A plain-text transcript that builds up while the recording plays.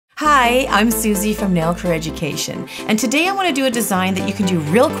Hi, I'm Suzie from Nail Career Education, and today I want to do a design that you can do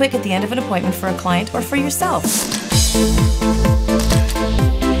real quick at the end of an appointment for a client or for yourself.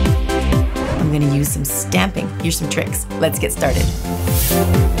 I'm going to use some stamping. Here's some tricks. Let's get started.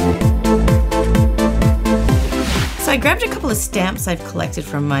 So I grabbed a couple of stamps I've collected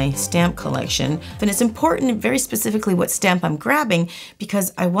from my stamp collection, and it's important very specifically what stamp I'm grabbing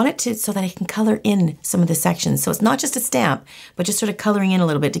because I want it to so that I can color in some of the sections. So it's not just a stamp, but just sort of coloring in a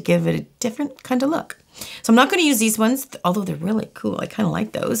little bit to give it a different kind of look. So I'm not going to use these ones, although they're really cool. I kind of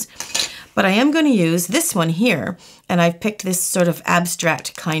like those. But I am going to use this one here, and I've picked this sort of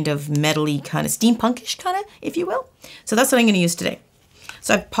abstract kind of metal-y kind of steampunkish kind of, if you will. So that's what I'm going to use today.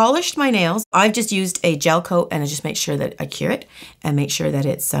 So I've polished my nails. I've just used a gel coat and I just make sure that I cure it and make sure that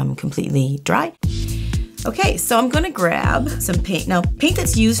it's completely dry. Okay, so I'm gonna grab some paint. Now, paint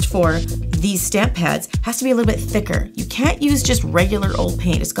that's used for these stamp pads has to be a little bit thicker. You can't use just regular old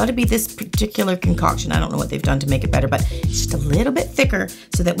paint. It's gotta be this particular concoction. I don't know what they've done to make it better, but it's just a little bit thicker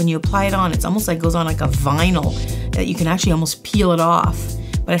so that when you apply it on, it's almost like goes on like a vinyl that you can actually almost peel it off.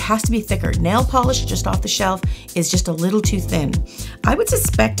 But it has to be thicker. Nail polish just off the shelf is just a little too thin. I would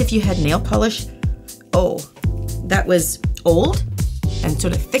suspect if you had nail polish, that was old and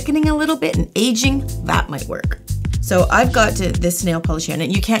sort of thickening a little bit and aging, that might work. So I've got this nail polish here,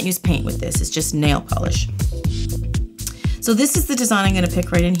 and you can't use paint with this, it's just nail polish. So this is the design I'm gonna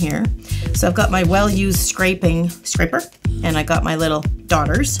pick right in here. So I've got my well-used scraper, and I got my little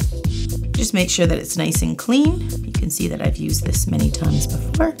daughters. Just make sure that it's nice and clean. You can see that I've used this many times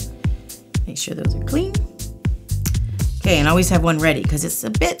before. Make sure those are clean. Okay, and always have one ready because it's a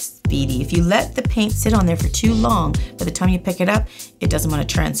bit speedy. If you let the paint sit on there for too long, by the time you pick it up, it doesn't want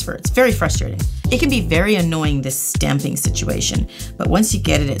to transfer. It's very frustrating. It can be very annoying, this stamping situation, but once you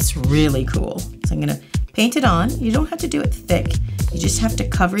get it, it's really cool. So I'm gonna paint it on. You don't have to do it thick. You just have to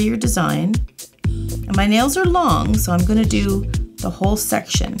cover your design. And my nails are long, so I'm gonna do the whole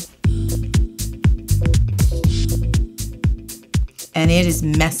section. And it is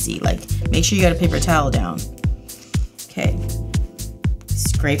messy, like make sure you got a paper towel down. Okay,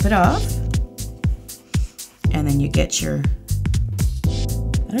 scrape it off. And then you get your,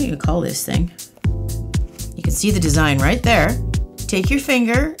 I don't even call this thing. You can see the design right there. Take your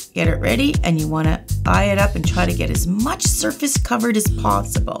finger, get it ready, and you wanna eye it up and try to get as much surface covered as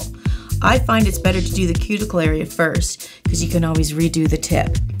possible. I find it's better to do the cuticle area first because you can always redo the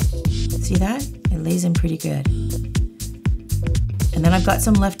tip. See that? It lays in pretty good. And then I've got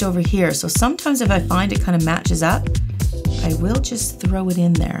some left over here. So sometimes if I find it kind of matches up, I will just throw it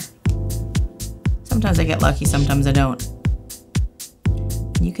in there. Sometimes I get lucky, sometimes I don't.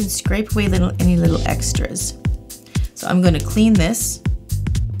 And you can scrape away any little extras. So I'm going to clean this.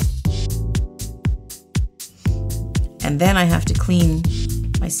 And then I have to clean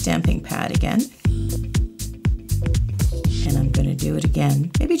my stamping pad again. And I'm going to do it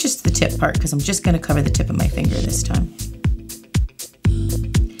again. Maybe just the tip part because I'm just going to cover the tip of my finger this time.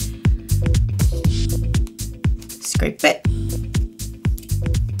 Scrape it,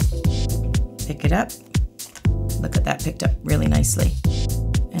 pick it up. Look at that, picked up really nicely.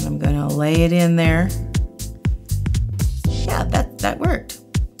 And I'm gonna lay it in there. Yeah, that worked.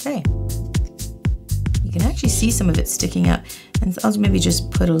 Okay. You can actually see some of it sticking up. And I'll maybe just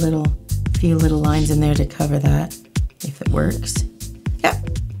put a few little lines in there to cover that, if it works. Yep.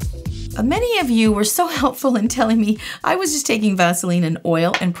 Many of you were so helpful in telling me I was just taking Vaseline and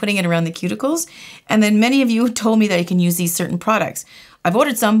oil and putting it around the cuticles. And then many of you told me that I can use these certain products. I've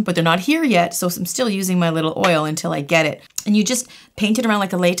ordered some, but they're not here yet. So I'm still using my little oil until I get it. And you just paint it around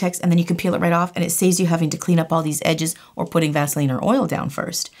like a latex and then you can peel it right off and it saves you having to clean up all these edges or putting Vaseline or oil down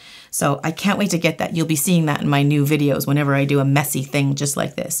first. So I can't wait to get that. You'll be seeing that in my new videos whenever I do a messy thing just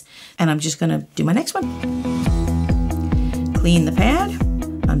like this. And I'm just gonna do my next one. Clean the pad.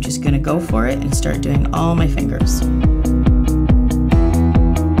 I'm just gonna go for it and start doing all my fingers.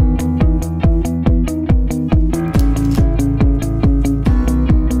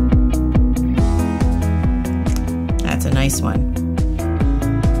 That's a nice one.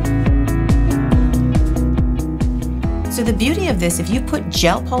 So the beauty of this, if you put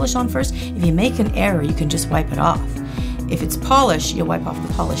gel polish on first, if you make an error, you can just wipe it off. If it's polish, you'll wipe off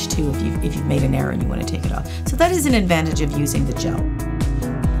the polish too if you've made an error and you want to take it off. So that is an advantage of using the gel.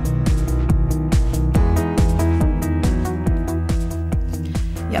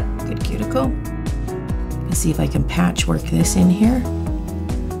 Yep, good cuticle. Let's see if I can patchwork this in here.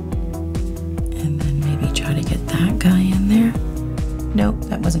 And then maybe try to get that guy in there. Nope,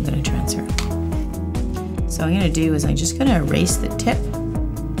 that wasn't going to transfer. So what I'm going to do is I'm just going to erase the tip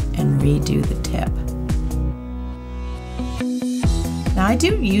and redo the tip. Now I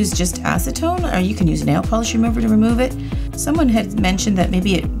do use just acetone, or you can use nail polish remover to remove it. Someone had mentioned that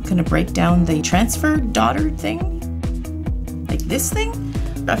maybe it kind of break down the transfer daughter thing, like this thing.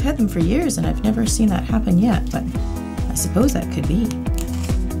 I've had them for years and I've never seen that happen yet, but I suppose that could be.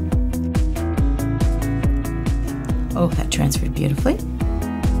 Oh, that transferred beautifully.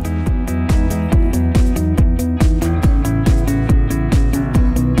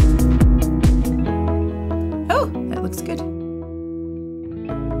 Oh, that looks good.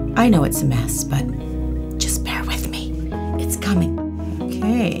 I know it's a mess, but just bear with me. It's coming.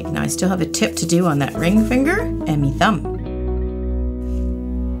 Okay, now I still have a tip to do on that ring finger and me thumb.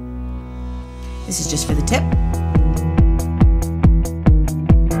 This is just for the tip.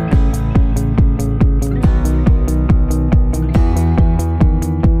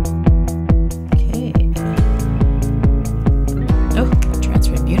 Okay. Oh, that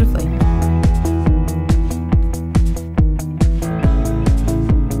transferred beautifully.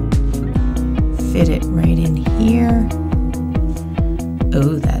 Fit it right in here.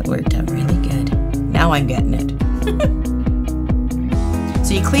 Oh, that worked out really good. Now I'm getting it.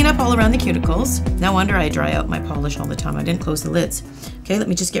 So you clean up all around the cuticles. No wonder I dry out my polish all the time. I didn't close the lids. Okay, let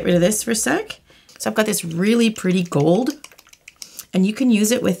me just get rid of this for a sec. So I've got this really pretty gold, and you can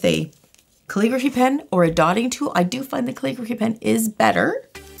use it with a calligraphy pen or a dotting tool. I do find the calligraphy pen is better.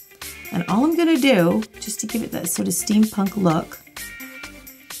 And all I'm gonna do, just to give it that sort of steampunk look,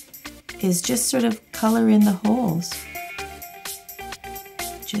 is just sort of color in the holes.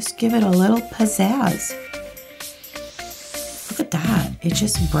 Just give it a little pizzazz. Look at that, it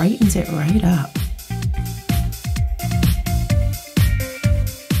just brightens it right up.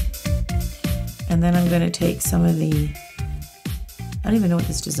 And then I'm gonna take some of the, I don't even know what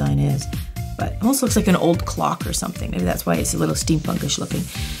this design is, but it almost looks like an old clock or something. Maybe that's why it's a little steampunkish looking.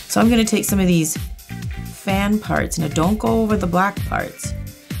 So I'm gonna take some of these fan parts. Now don't go over the black parts.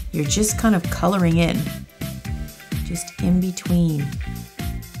 You're just kind of coloring in, just in between.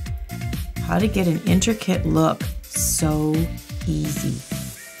 How to get an intricate look so easy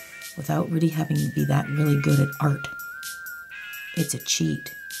without really having to be that really good at art. It's a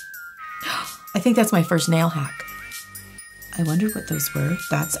cheat. I think that's my first nail hack. I wondered what those were.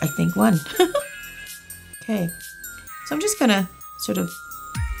 That's, I think, one. Okay, so I'm just gonna sort of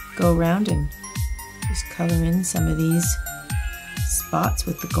go around and just color in some of these spots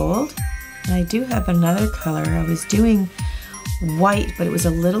with the gold. And I do have another color. I was doing white, but it was a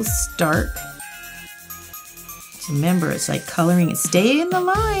little stark. So remember, it's like coloring it. Stay in the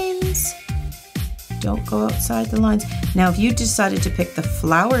lines. Don't go outside the lines. Now, if you decided to pick the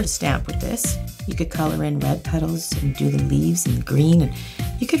flower stamp with this, you could color in red petals and do the leaves and the green, and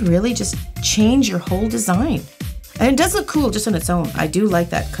you could really just change your whole design. And it does look cool just on its own. I do like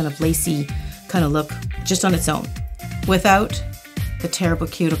that kind of lacy kind of look just on its own, without the terrible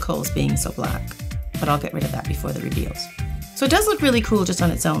cuticles being so black. But I'll get rid of that before the reveals. So it does look really cool just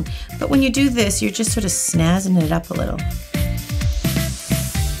on its own. But when you do this, you're just sort of snazzing it up a little.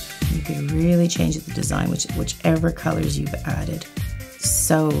 You could really change the design, whichever colors you've added.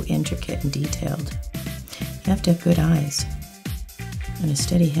 So intricate and detailed. You have to have good eyes. And a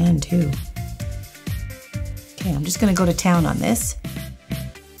steady hand too. Okay, I'm just gonna go to town on this.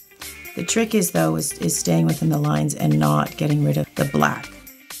 The trick is though, is staying within the lines and not getting rid of the black.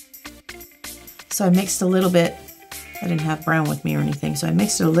 So I mixed a little bit. I didn't have brown with me or anything, so I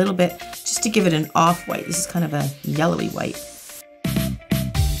mixed it a little bit just to give it an off-white. This is kind of a yellowy white.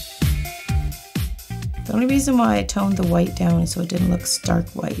 The only reason why I toned the white down is so it didn't look stark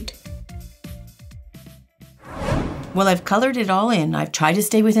white. Well, I've colored it all in. I've tried to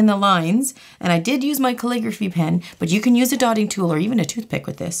stay within the lines, and I did use my calligraphy pen, but you can use a dotting tool or even a toothpick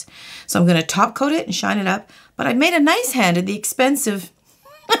with this. So I'm gonna top coat it and shine it up, but I made a nice hand at the expense of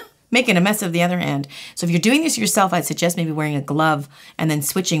making a mess of the other hand. So if you're doing this yourself, I'd suggest maybe wearing a glove and then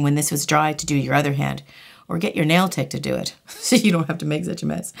switching when this was dry to do your other hand. Or get your nail tech to do it so you don't have to make such a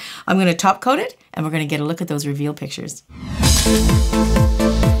mess. I'm gonna top coat it and we're gonna get a look at those reveal pictures.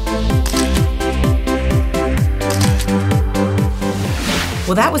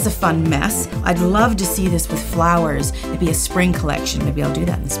 Well, that was a fun mess. I'd love to see this with flowers. Maybe a spring collection. Maybe I'll do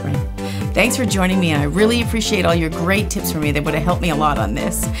that in the spring. Thanks for joining me, and I really appreciate all your great tips for me. They would have helped me a lot on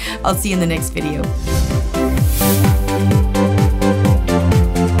this. I'll see you in the next video.